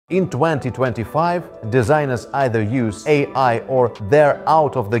In 2025, designers either use AI or they're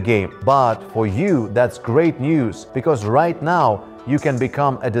out of the game. But for you, that's great news, because right now you can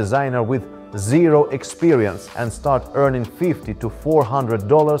become a designer with zero experience and start earning $50 to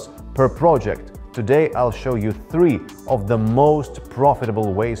 $400 per project. Today, I'll show you 3 of the most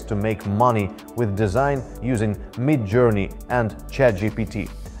profitable ways to make money with design using MidJourney and ChatGPT.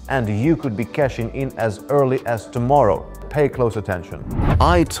 And you could be cashing in as early as tomorrow. Pay close attention.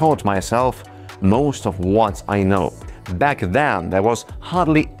 I taught myself most of what I know. Back then, there was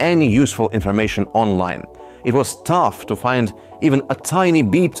hardly any useful information online. It was tough to find even a tiny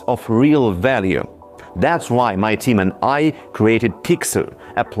bit of real value. That's why my team and I created Tixu,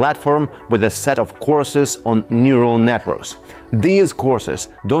 a platform with a set of courses on neural networks. These courses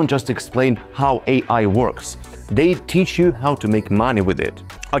don't just explain how AI works, they teach you how to make money with it.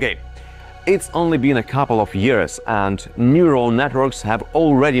 Okay, it's only been a couple of years and neural networks have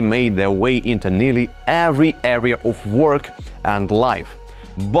already made their way into nearly every area of work and life.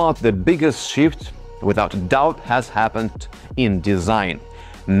 But the biggest shift, without doubt, has happened in design.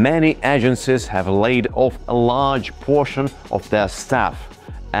 Many agencies have laid off a large portion of their staff,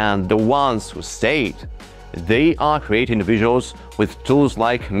 and the ones who stayed, they are creating visuals with tools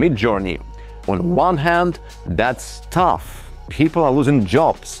like MidJourney. On one hand, that's tough. People are losing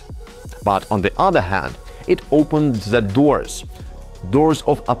jobs. But on the other hand, it opens the doors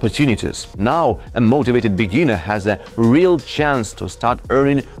of opportunities. Now, a motivated beginner has a real chance to start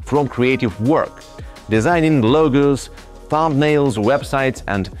earning from creative work, designing logos, thumbnails, websites,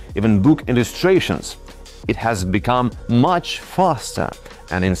 and even book illustrations. It has become much faster,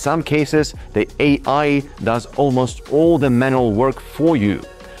 and in some cases, the AI does almost all the manual work for you.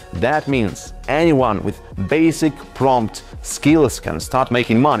 That means anyone with basic prompt skills can start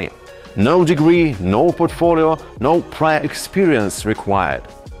making money. No degree, no portfolio, no prior experience required.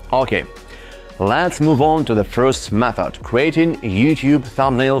 Okay, let's move on to the first method, creating YouTube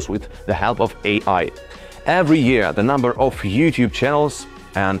thumbnails with the help of AI. Every year, the number of YouTube channels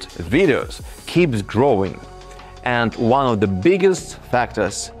and videos keeps growing. And one of the biggest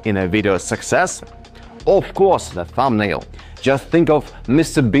factors in a video's success, of course, the thumbnail. Just think of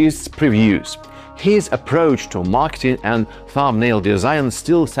MrBeast's previews. His approach to marketing and thumbnail design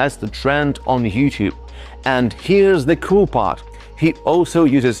still sets the trend on YouTube. And here's the cool part. He also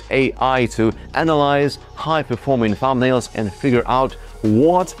uses AI to analyze high-performing thumbnails and figure out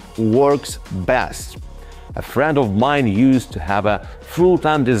what works best. A friend of mine used to have a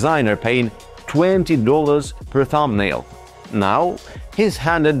full-time designer paying $20 per thumbnail. Now, he's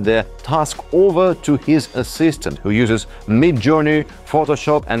handed the task over to his assistant, who uses MidJourney,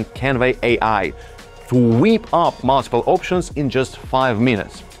 Photoshop, and Canva AI to whip up multiple options in just 5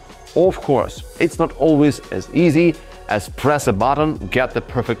 minutes. Of course, it's not always as easy as press a button, get the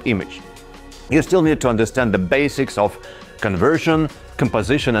perfect image. You still need to understand the basics of conversion,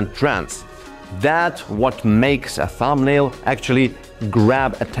 composition, and trends. That's what makes a thumbnail actually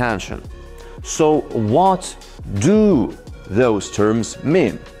grab attention. So what do those terms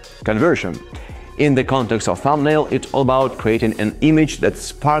mean? Conversion. In the context of thumbnail, it's all about creating an image that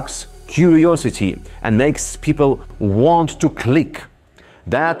sparks curiosity and makes people want to click.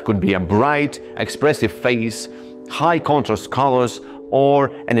 That could be a bright, expressive face, high contrast colors,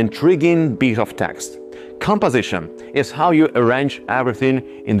 or an intriguing bit of text. Composition is how you arrange everything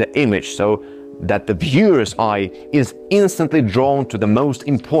in the image so that the viewer's eye is instantly drawn to the most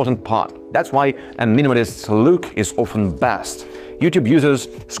important part. That's why a minimalist look is often best. YouTube users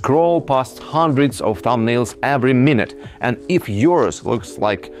scroll past hundreds of thumbnails every minute, and if yours looks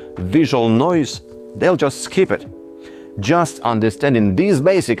like visual noise, they'll just skip it. Just understanding these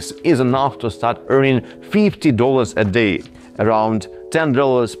basics is enough to start earning $50 a day, around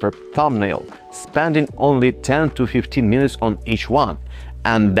 $10 per thumbnail, spending only 10 to 15 minutes on each one.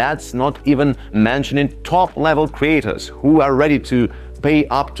 And that's not even mentioning top-level creators who are ready to pay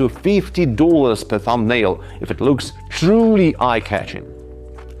up to $50 per thumbnail if it looks truly eye-catching.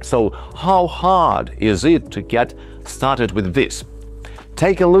 So how hard is it to get started with this?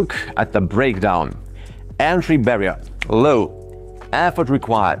 Take a look at the breakdown. Entry barrier, low. Effort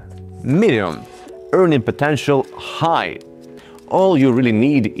required, medium. Earning potential, high. All you really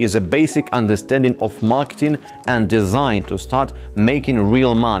need is a basic understanding of marketing and design to start making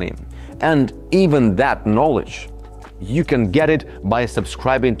real money. And even that knowledge, you can get it by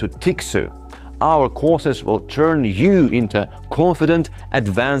subscribing to Tixu. Our courses will turn you into a confident,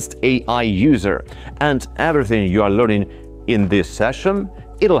 advanced AI user. And everything you are learning in this session,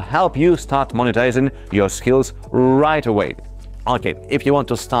 it'll help you start monetizing your skills right away. Okay, if you want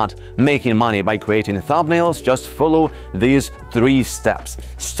to start making money by creating thumbnails, just follow these 3 steps.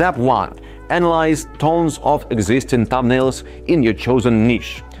 Step 1. Analyze tons of existing thumbnails in your chosen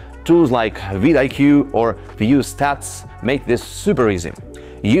niche. Tools like vidIQ or ViewStats make this super easy.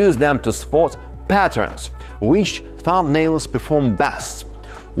 Use them to spot patterns. Which thumbnails perform best?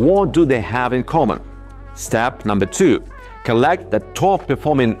 What do they have in common? Step number 2. Collect the top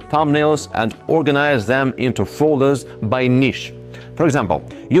performing thumbnails and organize them into folders by niche. For example,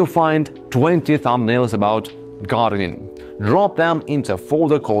 you find 20 thumbnails about gardening. Drop them into a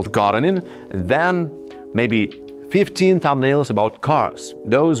folder called gardening, then maybe 15 thumbnails about cars.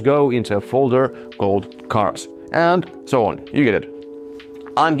 Those go into a folder called cars, and so on. You get it.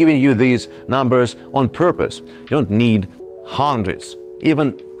 I'm giving you these numbers on purpose. You don't need hundreds.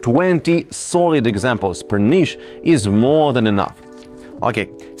 Even 20 solid examples per niche is more than enough. Okay,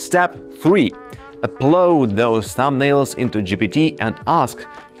 step 3. Upload those thumbnails into GPT and ask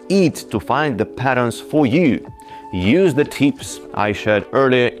it to find the patterns for you. Use the tips I shared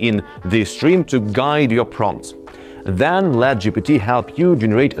earlier in this stream to guide your prompts. Then let GPT help you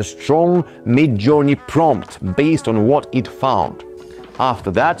generate a strong MidJourney prompt based on what it found.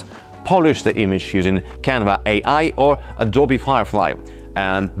 After that, polish the image using Canva AI or Adobe Firefly.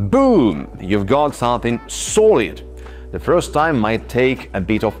 And boom, you've got something solid. The first time might take a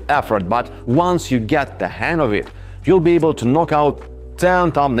bit of effort, but once you get the hang of it, you'll be able to knock out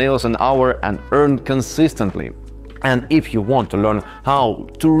 10 thumbnails an hour and earn consistently. And if you want to learn how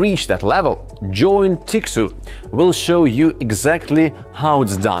to reach that level, join Tixu. We'll show you exactly how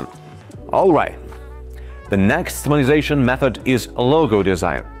it's done. Alright, the next monetization method is logo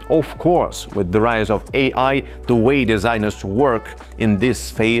design. Of course, with the rise of AI, the way designers work in this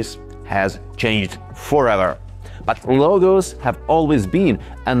phase has changed forever. But logos have always been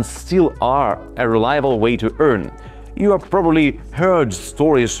and still are a reliable way to earn. You have probably heard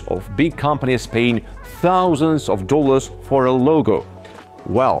stories of big companies paying thousands of dollars for a logo.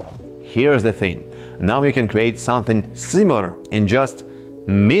 Well, here's the thing. Now you can create something similar in just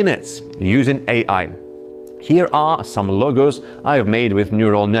minutes using AI. Here are some logos I've made with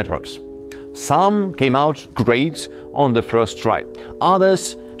neural networks. Some came out great on the first try.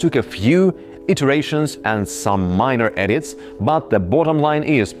 Others took a few iterations and some minor edits, but the bottom line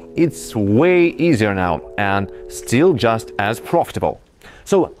is it's way easier now and still just as profitable.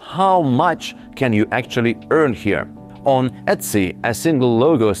 So how much can you actually earn here? On Etsy, a single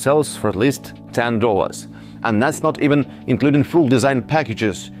logo sells for at least $10. And that's not even including full design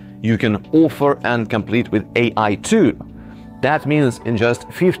packages you can offer and complete with AI too. That means in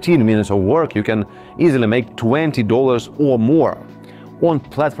just 15 minutes of work you can easily make $20 or more. On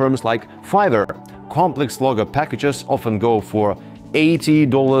platforms like Fiverr, complex logo packages often go for $80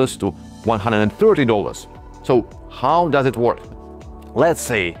 to $130. So how does it work? Let's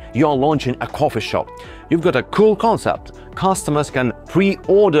say you're launching a coffee shop. You've got a cool concept. Customers can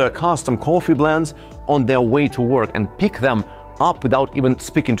pre-order custom coffee blends on their way to work and pick them up without even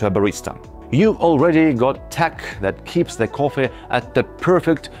speaking to a barista. You've already got tech that keeps the coffee at the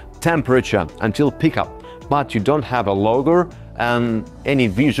perfect temperature until pickup, but you don't have a logo and any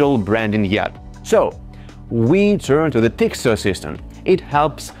visual branding yet. So we turn to the Tixu assistant. It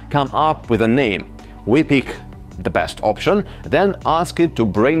helps come up with a name. We pick the best option, then ask it to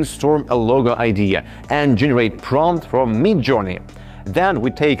brainstorm a logo idea and generate prompt from MidJourney. Then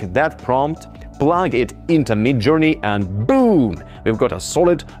we take that prompt, plug it into MidJourney, and boom! We've got a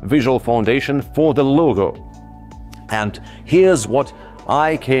solid visual foundation for the logo. And here's what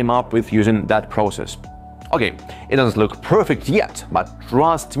I came up with using that process. Okay, it doesn't look perfect yet, but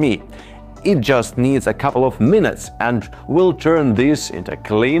trust me, it just needs a couple of minutes and we'll turn this into a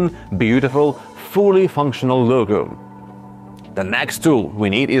clean, beautiful, fully functional logo. The next tool we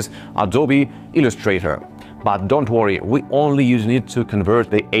need is Adobe Illustrator. But don't worry, we only use it to convert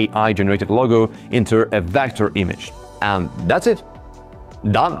the AI-generated logo into a vector image. And that's it.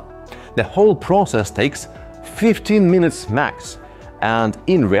 Done. The whole process takes 15 minutes max. And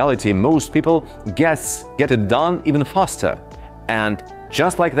in reality, most people get it done even faster. And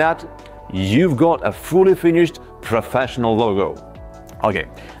just like that, you've got a fully finished professional logo. Okay,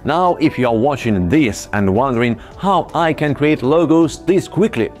 now if you are watching this and wondering how I can create logos this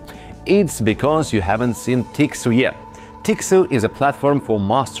quickly, it's because you haven't seen Tixu yet. Tixu is a platform for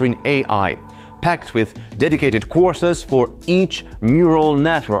mastering AI, packed with dedicated courses for each neural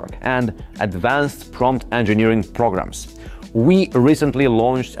network and advanced prompt engineering programs. We recently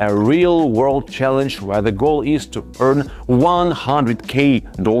launched a real-world challenge where the goal is to earn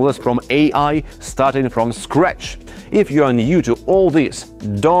 $100K from AI starting from scratch. If you are new to all this,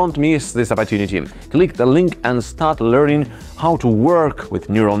 don't miss this opportunity. Click the link and start learning how to work with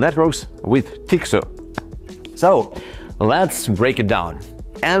neural networks with Tixu. So, let's break it down.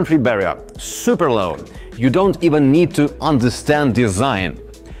 Entry barrier super low. You don't even need to understand design.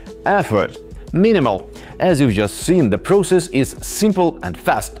 Effort minimal. As you've just seen, the process is simple and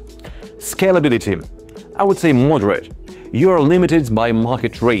fast. Scalability, I would say moderate. You are limited by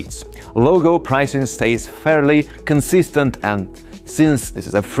market rates. Logo pricing stays fairly consistent, and since this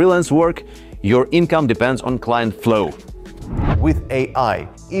is a freelance work, your income depends on client flow. With AI,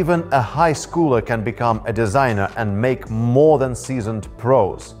 even a high schooler can become a designer and make more than seasoned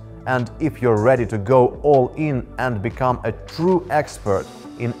pros. And if you're ready to go all in and become a true expert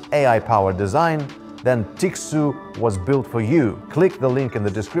in AI-powered design, then Tixu was built for you. Click the link in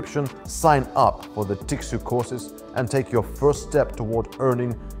the description, sign up for the Tixu courses, and take your first step toward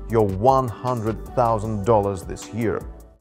earning your $100,000 this year.